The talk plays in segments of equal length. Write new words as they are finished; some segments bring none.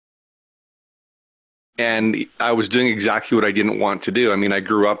And I was doing exactly what I didn't want to do. I mean, I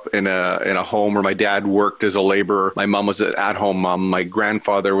grew up in a home where my dad worked as a laborer. My mom was an at-home mom. My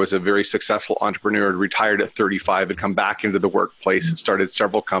grandfather was a very successful entrepreneur, retired at 35, had come back into the workplace, had started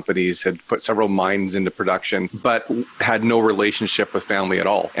several companies, had put several mines into production, but had no relationship with family at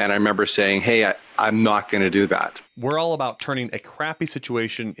all. And I remember saying, hey, I'm not going to do that. We're all about turning a crappy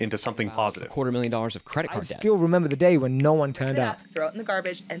situation into something positive. $250,000 of credit card debt. I still remember the day when no one turned up. Throw it in the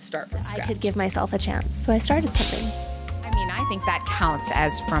garbage and start from scratch. I could give myself a chance, so I started something. I mean, I think that counts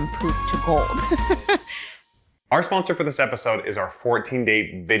as from poop to gold. Our sponsor for this episode is our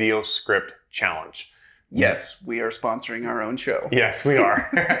 14-day video script challenge. Yes, we are sponsoring our own show. Yes, we are.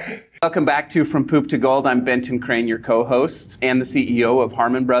 Welcome back to From Poop to Gold. I'm Benton Crane, your co-host and the CEO of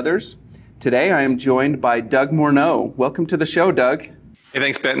Harmon Brothers. Today, I am joined by Doug Morneau. Welcome to the show, Doug. Hey,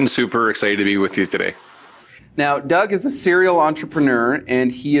 thanks, Benton. Super excited to be with you today. Now, Doug is a serial entrepreneur,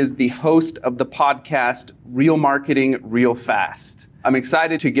 and he is the host of the podcast Real Marketing, Real Fast. I'm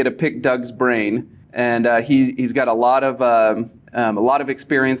excited to get to pick Doug's brain, and he's got a lot of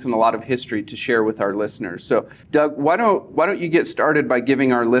experience and a lot of history to share with our listeners. So, Doug, why don't you get started by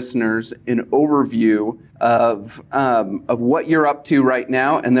giving our listeners an overview of what you're up to right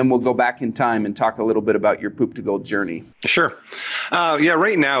now, and then we'll go back in time and talk a little bit about your Poop to Gold journey. Sure.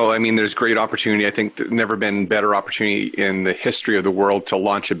 Right now, I mean, there's great opportunity. I think there's never been better opportunity in the history of the world to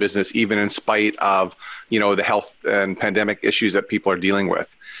launch a business, even in spite of, the health and pandemic issues that people are dealing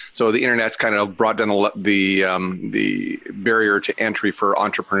with. So the internet's kind of brought down the barrier to entry for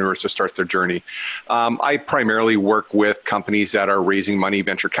entrepreneurs to start their journey. I primarily work with companies that are raising money,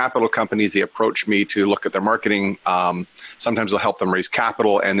 venture capital companies. They approach me to look at their marketing. Sometimes I'll help them raise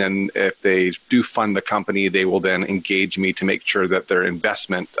capital. And then if they do fund the company, they will then engage me to make sure that their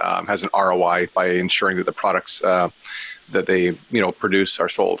investment has an ROI by ensuring that the products that they produce are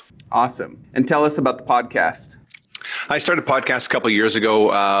sold. Awesome. And tell us about the podcast. I started a podcast a couple of years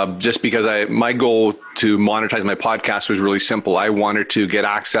ago just because my goal to monetize my podcast was really simple. I wanted to get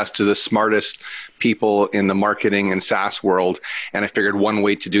access to the smartest people in the marketing and SaaS world. And I figured one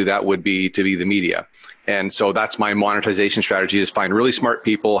way to do that would be to be the media. And so that's my monetization strategy, is find really smart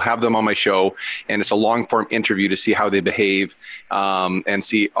people, have them on my show, and it's a long form interview to see how they behave and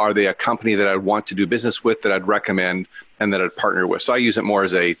see, are they a company that I'd want to do business with, that I'd recommend, and that I'd partner with. So I use it more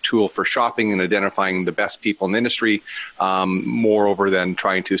as a tool for shopping and identifying the best people in the industry, moreover than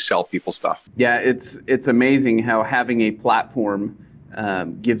trying to sell people stuff. Yeah, it's amazing how having a platform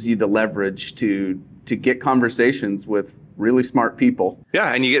gives you the leverage to get conversations with really smart people.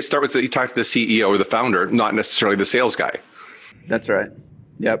 Yeah, and you talk to the CEO or the founder, not necessarily the sales guy. That's right.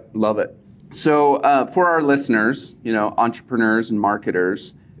 Yep, love it. So for our listeners, entrepreneurs and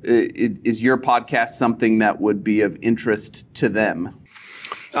marketers, is your podcast something that would be of interest to them?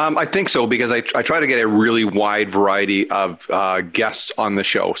 I think so, because I try to get a really wide variety of guests on the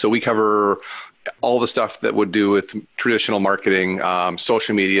show. So we cover all the stuff that would do with traditional marketing,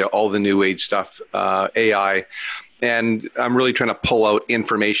 social media, all the new age stuff, AI. And I'm really trying to pull out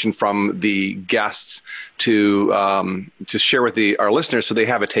information from the guests to share with our listeners so they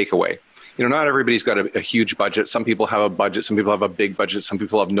have a takeaway. Not everybody's got a huge budget. Some people have a budget. Some people have a big budget. Some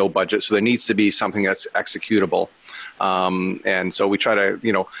people have no budget. So there needs to be something that's executable. And so we try to,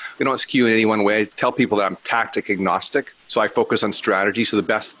 we don't skew in any one way. I tell people that I'm tactic agnostic. So I focus on strategy. So the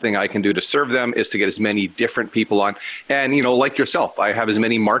best thing I can do to serve them is to get as many different people on. And, like yourself, I have as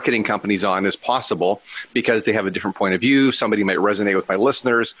many marketing companies on as possible because they have a different point of view. Somebody might resonate with my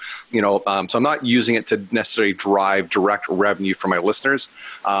listeners, so I'm not using it to necessarily drive direct revenue for my listeners,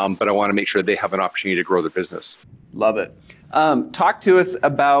 but I want to make sure they have an opportunity to grow their business. Love it. Talk to us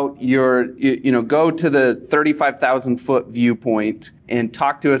about your, go to the 35,000 foot viewpoint and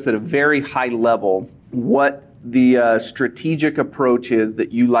talk to us at a very high level what the strategic approach is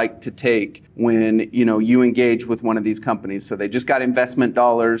that you like to take when you engage with one of these companies. So they just got investment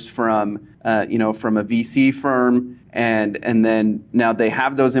dollars from a VC firm, and then now they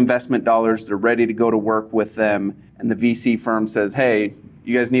have those investment dollars. They're ready to go to work with them, and the VC firm says, "Hey,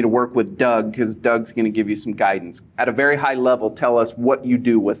 you guys need to work with Doug because Doug's going to give you some guidance." At a very high level, tell us what you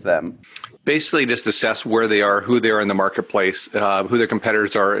do with them. Basically, just assess where they are, who they are in the marketplace, who their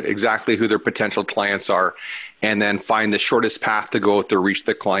competitors are, exactly who their potential clients are, and then find the shortest path to go to reach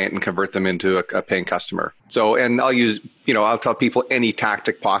the client and convert them into a paying customer. So, and I'll tell people any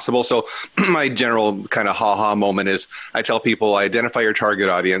tactic possible. So my general kind of ha-ha moment is I tell people, I identify your target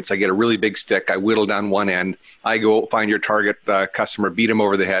audience. I get a really big stick. I whittle down one end. I go find your target customer, beat them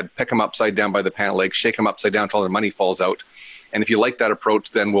over the head, pick them upside down by the pant leg, shake them upside down until their money falls out. And if you like that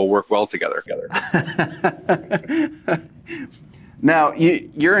approach, then we'll work well together. Now,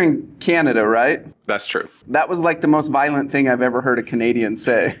 you're in Canada, right? That's true. That was like the most violent thing I've ever heard a Canadian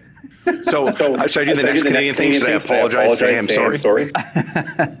say. So should I do the next Canadian thing? Should I apologize? Say I'm sorry.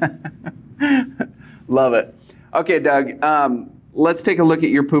 Love it. Okay, Doug, let's take a look at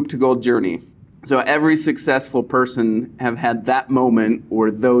your poop to gold journey. So every successful person have had that moment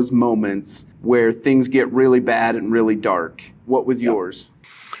or those moments where things get really bad and really dark. What was yours?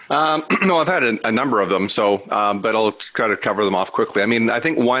 No, I've had a number of them, but I'll try to cover them off quickly. I mean, I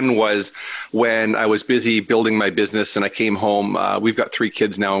think one was when I was busy building my business and I came home. We've got 3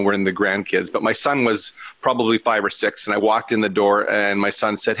 kids now and we're in the grandkids, but my son was probably 5 or 6 and I walked in the door and my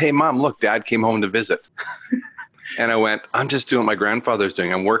son said, "Hey, Mom, look, Dad came home to visit." And I went, "I'm just doing what my grandfather's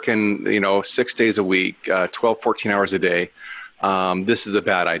doing. I'm working, 6 days a week, 12, 14 hours a day. This is a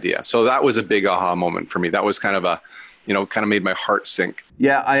bad idea." So that was a big aha moment for me. That was kind of made my heart sink.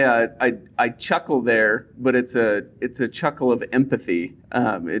 Yeah, I chuckle there, but it's a chuckle of empathy.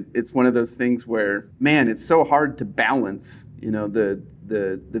 It's one of those things where, man, it's so hard to balance, the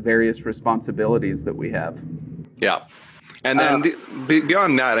various responsibilities that we have. Yeah. And then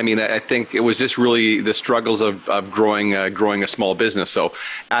beyond that, I mean, I think it was just really the struggles of growing a small business. So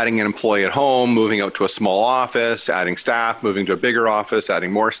adding an employee at home, moving out to a small office, adding staff, moving to a bigger office,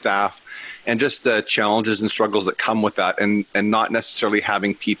 adding more staff, and just the challenges and struggles that come with that, and not necessarily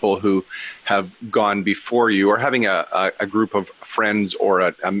having people who have gone before you, or having a group of friends or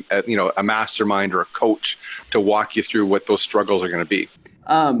a mastermind or a coach to walk you through what those struggles are going to be.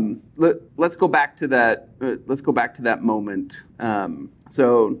 Let's go back to that. Let's go back to that moment.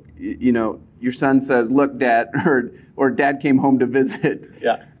 So your son says, "Look, Dad," or Dad came home to visit.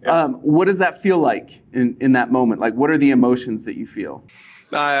 Yeah. What does that feel like in that moment? Like, what are the emotions that you feel?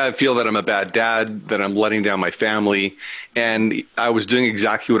 I feel that I'm a bad dad, that I'm letting down my family, and I was doing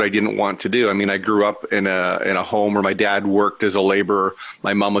exactly what I didn't want to do. I mean, I grew up in a home where my dad worked as a laborer.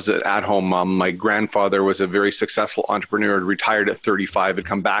 My mom was an at-home mom. My grandfather was a very successful entrepreneur, retired at 35, had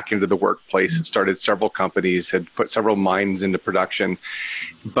come back into the workplace, had started several companies, had put several mines into production,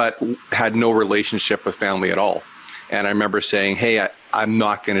 but had no relationship with family at all. And I remember saying, "Hey, I'm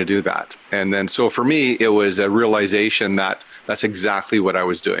not going to do that." And then, so for me, it was a realization that that's exactly what I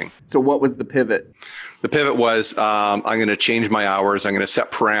was doing. So what was the pivot? The pivot was, I'm going to change my hours. I'm going to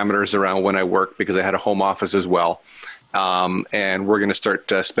set parameters around when I work, because I had a home office as well. And we're going to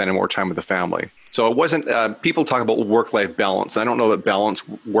start spending more time with the family. So it wasn't, people talk about work-life balance. I don't know that balance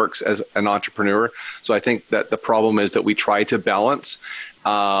works as an entrepreneur. So I think that the problem is that we try to balance.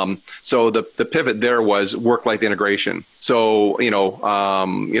 So the pivot there was work-life integration. So,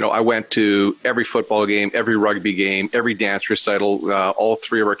 I went to every football game, every rugby game, every dance recital. All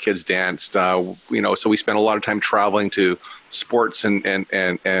 3 of our kids danced, so we spent a lot of time traveling to sports and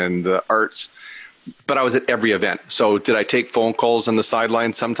the arts. But I was at every event. So did I take phone calls on the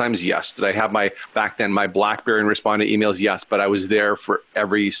sidelines? Sometimes, yes. Did I have my BlackBerry and respond to emails? Yes. But I was there for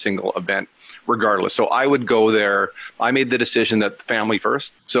every single event, regardless. So I would go there. I made the decision that family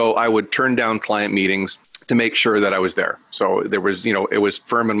first. So I would turn down client meetings to make sure that I was there. So there was, it was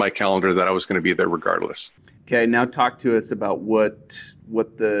firm in my calendar that I was going to be there regardless. Okay, now talk to us about what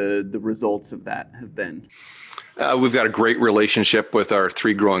the results of that have been. We've got a great relationship with our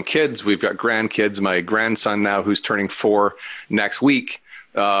 3 growing kids. We've got grandkids. My grandson now, who's turning 4 next week,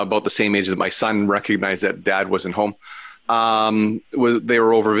 about the same age that my son, recognized that Dad wasn't home. They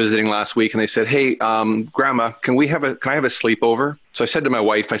were over visiting last week, and they said, "Hey, Grandma, can I have a sleepover?" So I said to my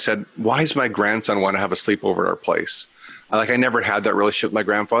wife, I said, "Why does my grandson want to have a sleepover at our place?" I never had that relationship with my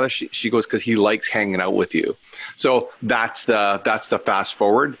grandfather. She goes, "Because he likes hanging out with you." So that's the fast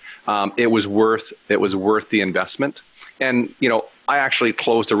forward. It was worth the investment. And, I actually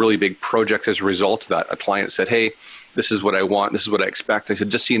closed a really big project as a result of that. A client said, "Hey, this is what I want. This is what I expect." I said,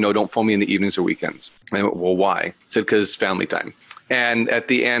 "Just so you know, don't phone me in the evenings or weekends." I went, "Well, why?" I said, "Because family time." And at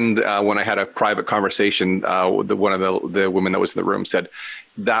the end, when I had a private conversation, one of the women that was in the room said,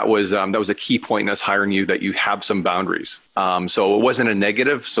 that was a key point in us hiring you, that you have some boundaries. So it wasn't a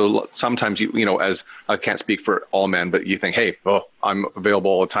negative. So sometimes as I can't speak for all men, but you think, "Hey, I'm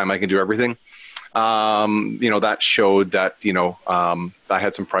available all the time. I can do everything." That showed that, I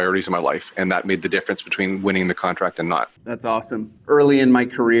had some priorities in my life, and that made the difference between winning the contract and not. That's awesome. Early in my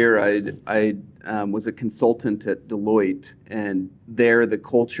career, I was a consultant at Deloitte, and there the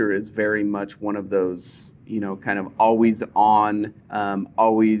culture is very much one of those, kind of always on,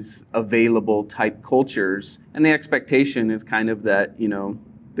 always available type cultures. And the expectation is kind of that,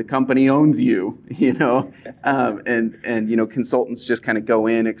 the company owns you, and consultants just kind of go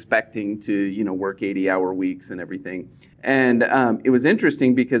in expecting to, work 80-hour weeks and everything. And it was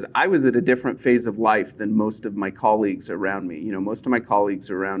interesting because I was at a different phase of life than most of my colleagues around me. Most of my colleagues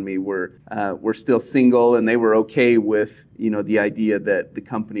around me were still single, and they were okay with, the idea that the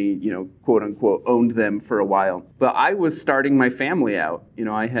company, quote unquote, owned them for a while. But I was starting my family out.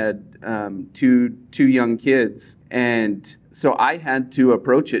 I had two young kids, and so I had to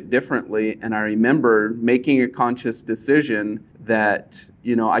approach it differently. And I remember making a conscious decision that,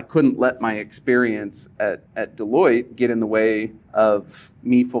 I couldn't let my experience at Deloitte get in the way of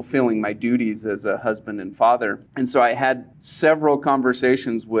me fulfilling my duties as a husband and father. And so I had several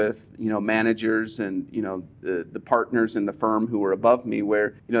conversations with, managers and, the partners in the firm who were above me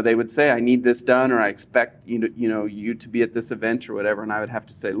where, they would say, I need this done, or I expect, you to be at this event or whatever. And I would have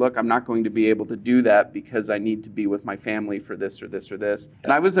to say, look, I'm not going to be able to do that because I need to be with my family for this or this or this.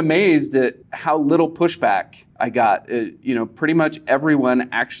 And I was amazed at how little pushback I got. Pretty much everyone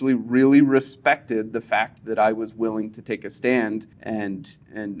actually really respected the fact that I was willing to take a stand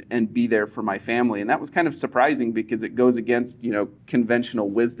and be there for my family. And that was kind of surprising because it goes against, conventional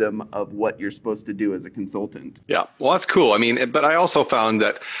wisdom of what you're supposed to do as a consultant. Yeah, well, that's cool. I mean, but I also found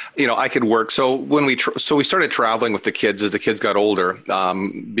that, I could work. So when we started traveling with the kids as the kids got older,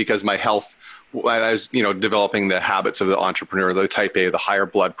 because my health, I was, developing the habits of the entrepreneur, the type A, the higher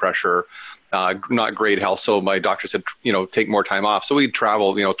blood pressure, not great health. So my doctor said, take more time off. So we'd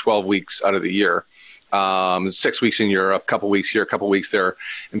travel, 12 weeks out of the year, 6 weeks in Europe, a couple weeks here, a couple weeks there.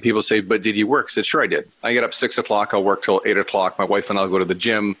 And people say, but did you work? I said, sure, I did. I get up 6 o'clock. I'll work till 8 o'clock. My wife and I'll go to the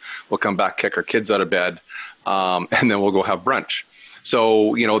gym. We'll come back, kick our kids out of bed. And then we'll go have brunch.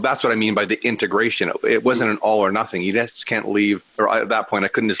 So, that's what I mean by the integration. It wasn't an all or nothing. You just can't leave, or at that point, I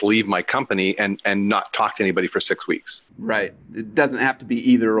couldn't just leave my company and not talk to anybody for 6 weeks. Right. It doesn't have to be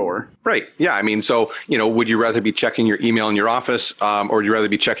either or. Right. Yeah. I mean, so, would you rather be checking your email in your office, or would you rather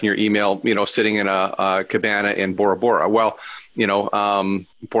be checking your email, sitting in a cabana in Bora Bora? Well,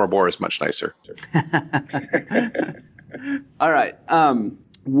 Bora Bora is much nicer. All right.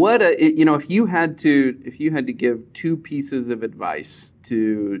 What if you had to give two pieces of advice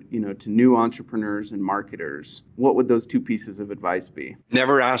to new entrepreneurs and marketers, what would those two pieces of advice be?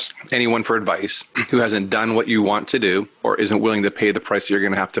 Never ask anyone for advice who hasn't done what you want to do or isn't willing to pay the price that you're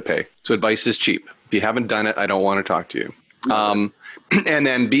going to have to pay. So advice is cheap. If you haven't done it, I don't want to talk to you. And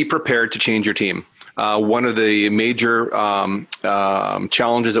then be prepared to change your team. One of the major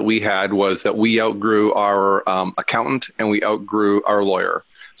challenges that we had was that we outgrew our accountant and we outgrew our lawyer.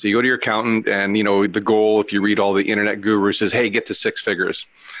 So you go to your accountant and, the goal, if you read all the internet gurus, is, hey, get to 6 figures.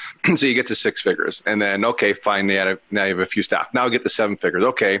 So you get to 6 figures and then, okay, fine. Now you have a few staff. Now get to 7 figures.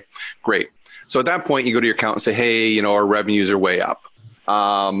 Okay, great. So at that point, you go to your accountant and say, hey, our revenues are way up.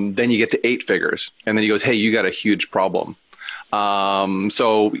 Then you get to 8 figures. And then he goes, hey, you got a huge problem.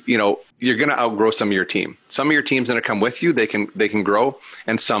 So, you're going to outgrow some of your team. Some of your team's going to come with you. They can grow,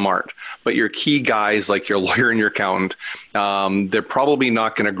 and some aren't. But your key guys, like your lawyer and your accountant, they're probably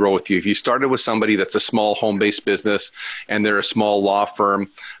not going to grow with you. If you started with somebody that's a small home-based business and they're a small law firm,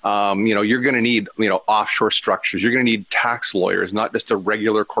 you're going to need, offshore structures. You're going to need tax lawyers, not just a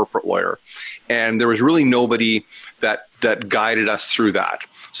regular corporate lawyer. And there was really nobody that guided us through that.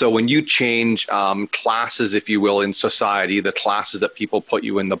 So when you change classes, if you will, in society, the classes that people put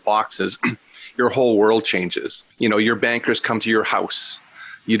you in the boxes, your whole world changes. Your bankers come to your house.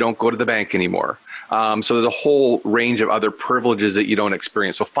 You don't go to the bank anymore. So there's a whole range of other privileges that you don't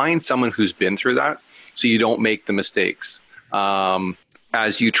experience. So find someone who's been through that so you don't make the mistakes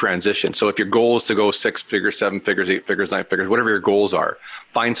as you transition. So if your goal is to go 6 figures, 7 figures, 8 figures, 9 figures, whatever your goals are,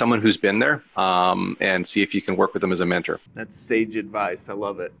 find someone who's been there and see if you can work with them as a mentor. That's sage advice. I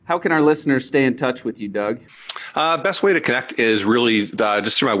love it. How can our listeners stay in touch with you, Doug? Best way to connect is really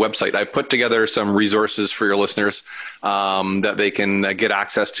just through my website. I put together some resources for your listeners that they can get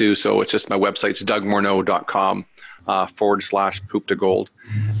access to. So it's just my website's dougmorneau.com. /poop to gold.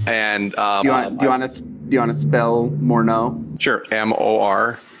 And do you want to spell Morneau? Sure.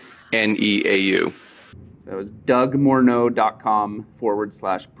 Morneau. That was dougmorneau.com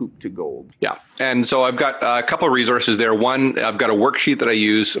 /poop to gold. Yeah. And so I've got a couple of resources there. One, I've got a worksheet that I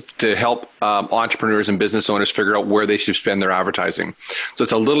use to help entrepreneurs and business owners figure out where they should spend their advertising. So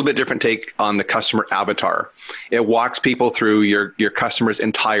it's a little bit different take on the customer avatar. It walks people through your customer's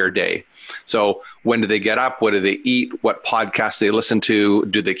entire day. So when do they get up? What do they eat? What podcasts do they listen to?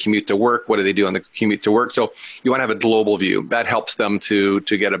 Do they commute to work? What do they do on the commute to work? So you want to have a global view. That helps them to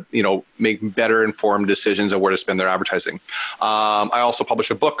get make better informed decisions on where to spend their advertising. I also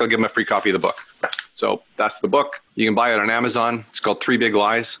publish a book. I'll give them a free copy of the book. So that's the book. You can buy it on Amazon. It's called 3 Big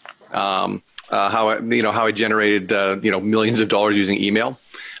Lies. How I generated millions of dollars using email.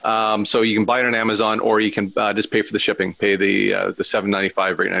 So you can buy it on Amazon, or you can just pay for the shipping. Pay the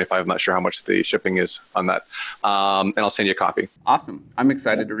 $7.95 or $8.95. I'm not sure how much the shipping is on that. And I'll send you a copy. Awesome. I'm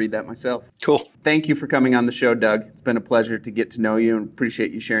excited to read that myself. Cool. Thank you for coming on the show, Doug. It's been a pleasure to get to know you, and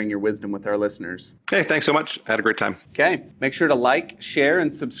appreciate you sharing your wisdom with our listeners. Hey, thanks so much. I had a great time. Okay. Make sure to like, share,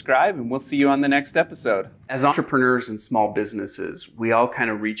 and subscribe, and we'll see you on the next episode. As entrepreneurs and small businesses, we all kind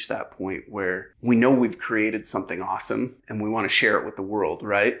of reach that point where we know we've created something awesome and we want to share it with the world,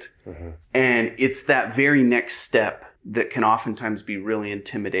 right? Mm-hmm. And it's that very next step that can oftentimes be really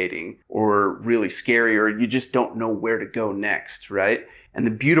intimidating or really scary, or you just don't know where to go next, right? And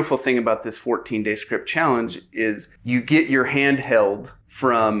the beautiful thing about this 14-day script challenge is you get your hand held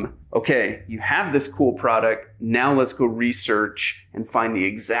from, okay, you have this cool product, now let's go research and find the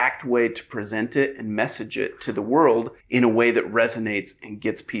exact way to present it and message it to the world in a way that resonates and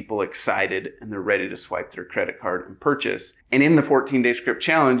gets people excited and they're ready to swipe their credit card and purchase. And in the 14-day script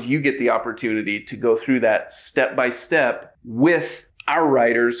challenge, you get the opportunity to go through that step by step with our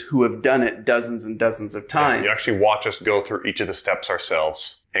writers who have done it dozens and dozens of times. Yeah, you actually watch us go through each of the steps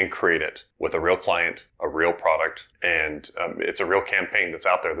ourselves and create it with a real client, a real product, and it's a real campaign that's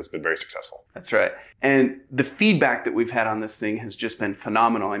out there that's been very successful. That's right. And the feedback that we've had on this thing has just been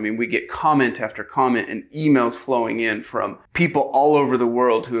phenomenal. I mean, we get comment after comment and emails flowing in from people all over the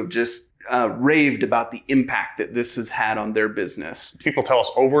world who have just raved about the impact that this has had on their business. People tell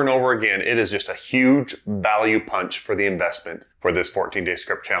us over and over again, it is just a huge value punch for the investment for this 14-day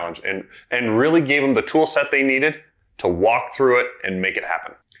script challenge, and really gave them the tool set they needed to walk through it and make it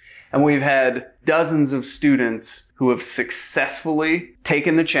happen. And we've had dozens of students who have successfully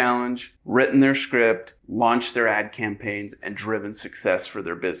taken the challenge, written their script, launched their ad campaigns, and driven success for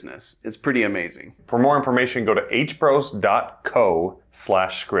their business. It's pretty amazing. For more information, go to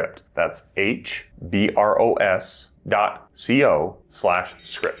hbros.co/script. That's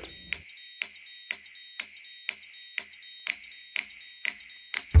hbros.co/script.